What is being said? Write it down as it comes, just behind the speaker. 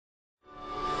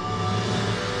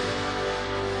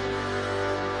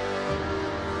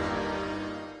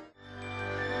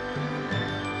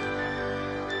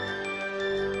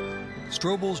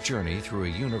Strobel's journey through a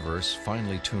universe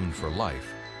finely tuned for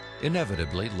life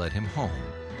inevitably led him home,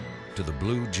 to the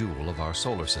blue jewel of our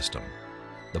solar system,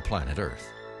 the planet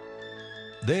Earth.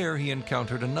 There he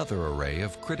encountered another array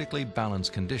of critically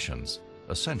balanced conditions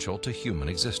essential to human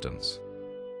existence.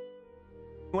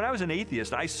 When I was an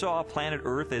atheist, I saw planet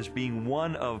Earth as being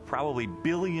one of probably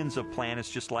billions of planets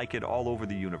just like it all over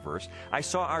the universe. I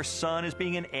saw our sun as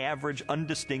being an average,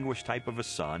 undistinguished type of a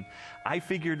sun. I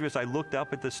figured as I looked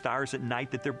up at the stars at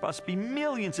night that there must be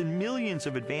millions and millions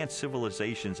of advanced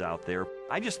civilizations out there.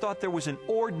 I just thought there was an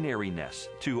ordinariness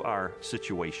to our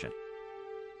situation.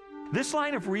 This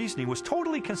line of reasoning was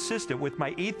totally consistent with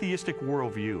my atheistic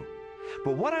worldview.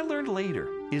 But what I learned later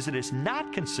is it is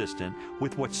not consistent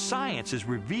with what science is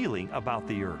revealing about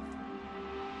the Earth.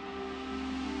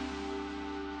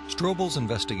 Strobel's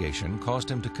investigation caused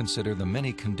him to consider the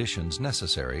many conditions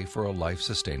necessary for a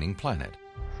life-sustaining planet.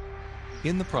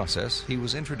 In the process, he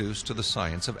was introduced to the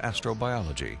science of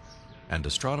astrobiology and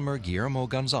astronomer Guillermo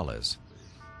Gonzalez.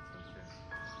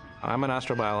 I'm an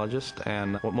astrobiologist,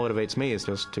 and what motivates me is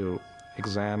just to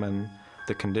examine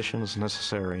the conditions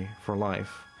necessary for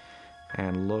life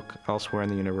and look elsewhere in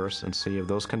the universe and see if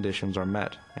those conditions are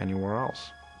met anywhere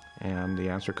else. And the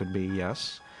answer could be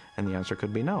yes, and the answer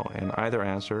could be no, and either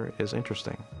answer is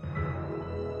interesting.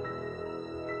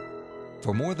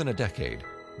 For more than a decade,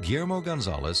 Guillermo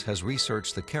Gonzalez has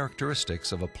researched the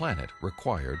characteristics of a planet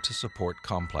required to support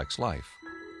complex life.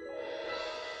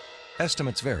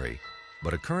 Estimates vary,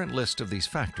 but a current list of these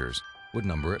factors would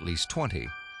number at least 20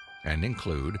 and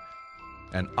include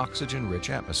an oxygen-rich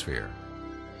atmosphere,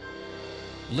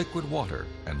 liquid water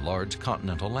and large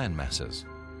continental landmasses,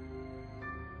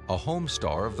 a home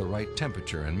star of the right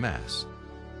temperature and mass,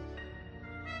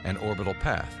 an orbital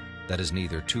path that is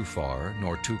neither too far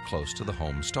nor too close to the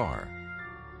home star,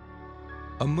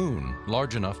 a moon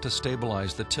large enough to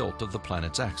stabilize the tilt of the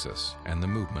planet's axis and the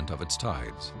movement of its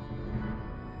tides,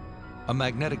 a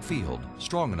magnetic field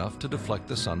strong enough to deflect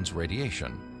the sun's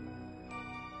radiation,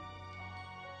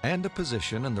 and a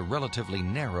position in the relatively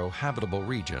narrow habitable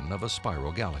region of a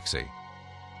spiral galaxy.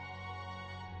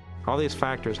 All these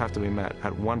factors have to be met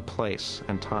at one place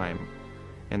and time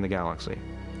in the galaxy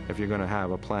if you're going to have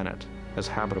a planet as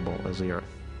habitable as the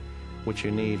Earth, which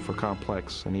you need for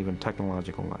complex and even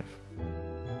technological life.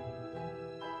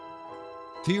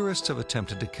 Theorists have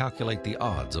attempted to calculate the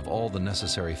odds of all the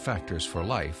necessary factors for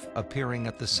life appearing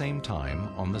at the same time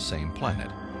on the same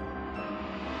planet.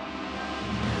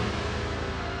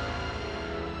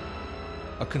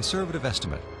 A conservative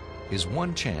estimate is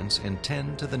 1 chance in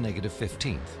 10 to the negative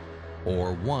 15th,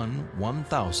 or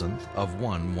 1/1000th of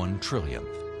 1/1 trillionth.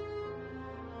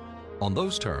 On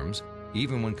those terms,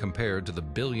 even when compared to the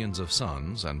billions of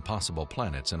suns and possible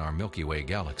planets in our Milky Way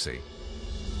galaxy,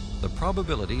 the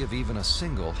probability of even a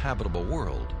single habitable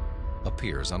world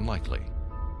appears unlikely.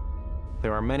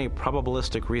 There are many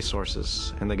probabilistic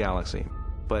resources in the galaxy,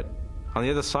 but on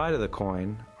the other side of the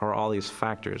coin are all these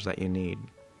factors that you need.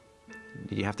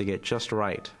 You have to get just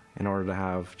right in order to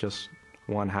have just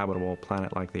one habitable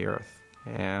planet like the Earth.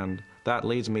 And that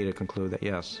leads me to conclude that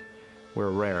yes, we're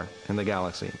rare in the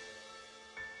galaxy.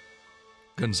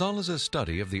 Gonzalez's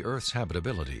study of the Earth's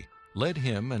habitability led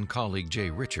him and colleague Jay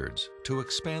Richards to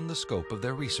expand the scope of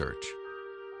their research.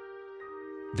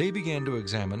 They began to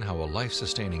examine how a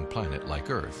life-sustaining planet like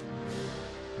Earth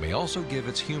may also give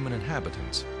its human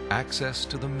inhabitants access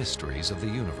to the mysteries of the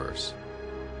universe.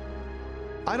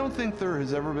 I don't think there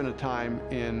has ever been a time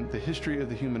in the history of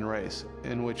the human race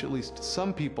in which at least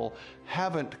some people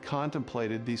haven't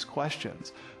contemplated these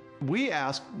questions. We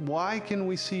ask, why can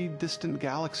we see distant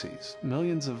galaxies,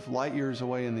 millions of light years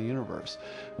away in the universe?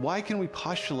 Why can we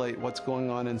postulate what's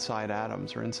going on inside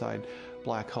atoms or inside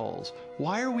black holes?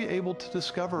 Why are we able to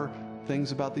discover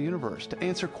things about the universe, to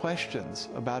answer questions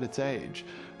about its age?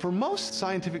 For most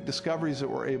scientific discoveries that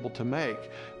we're able to make,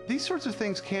 these sorts of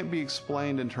things can't be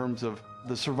explained in terms of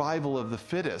the survival of the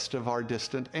fittest of our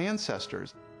distant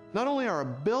ancestors. Not only our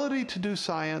ability to do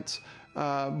science,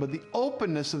 but the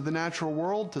openness of the natural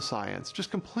world to science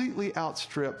just completely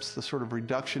outstrips the sort of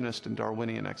reductionist and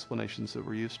Darwinian explanations that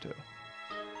we're used to.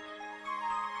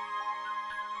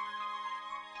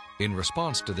 In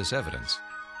response to this evidence,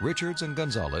 Richards and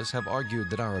Gonzalez have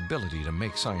argued that our ability to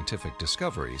make scientific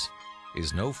discoveries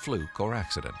is no fluke or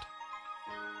accident.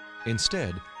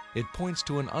 Instead, it points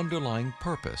to an underlying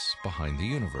purpose behind the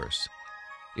universe.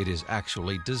 It is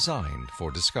actually designed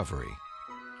for discovery.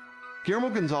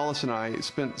 Guillermo Gonzalez and I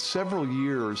spent several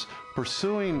years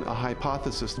pursuing a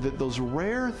hypothesis that those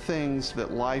rare things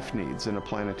that life needs in a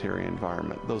planetary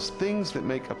environment, those things that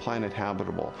make a planet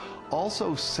habitable,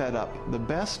 also set up the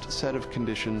best set of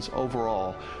conditions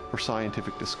overall for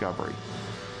scientific discovery.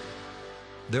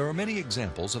 There are many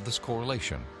examples of this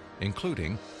correlation,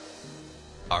 including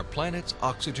our planet's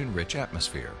oxygen-rich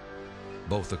atmosphere,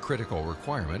 both a critical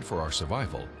requirement for our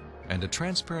survival and a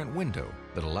transparent window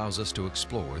that allows us to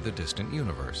explore the distant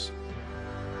universe.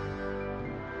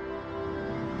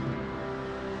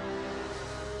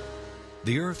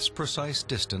 The Earth's precise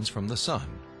distance from the Sun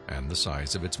and the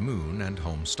size of its moon and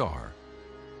home star.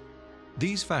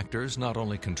 These factors not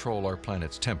only control our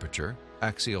planet's temperature,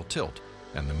 axial tilt,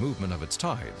 and the movement of its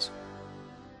tides,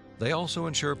 they also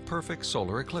ensure perfect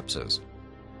solar eclipses,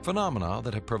 phenomena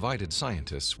that have provided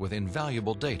scientists with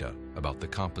invaluable data about the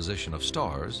composition of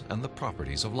stars and the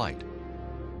properties of light.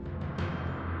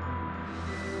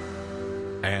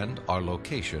 And our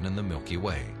location in the Milky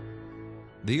Way.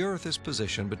 The Earth is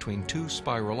positioned between two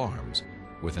spiral arms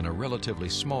within a relatively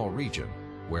small region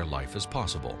where life is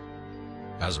possible.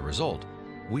 As a result,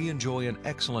 we enjoy an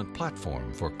excellent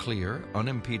platform for clear,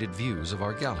 unimpeded views of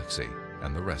our galaxy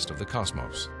and the rest of the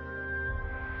cosmos.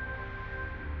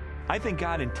 I think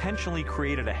God intentionally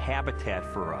created a habitat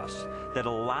for us that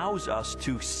allows us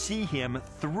to see Him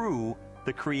through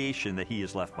the creation that He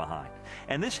has left behind.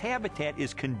 And this habitat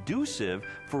is conducive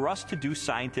for us to do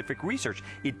scientific research.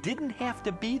 It didn't have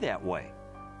to be that way,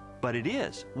 but it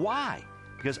is. Why?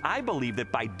 Because I believe that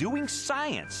by doing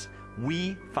science,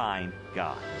 we find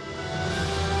God.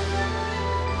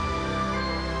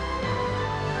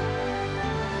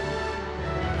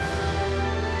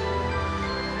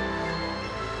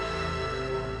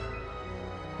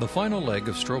 The final leg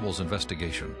of Strobel's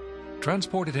investigation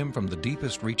transported him from the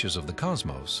deepest reaches of the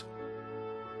cosmos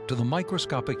to the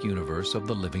microscopic universe of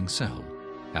the living cell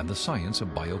and the science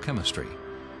of biochemistry.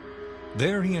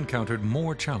 There he encountered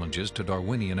more challenges to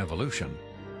Darwinian evolution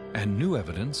and new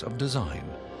evidence of design.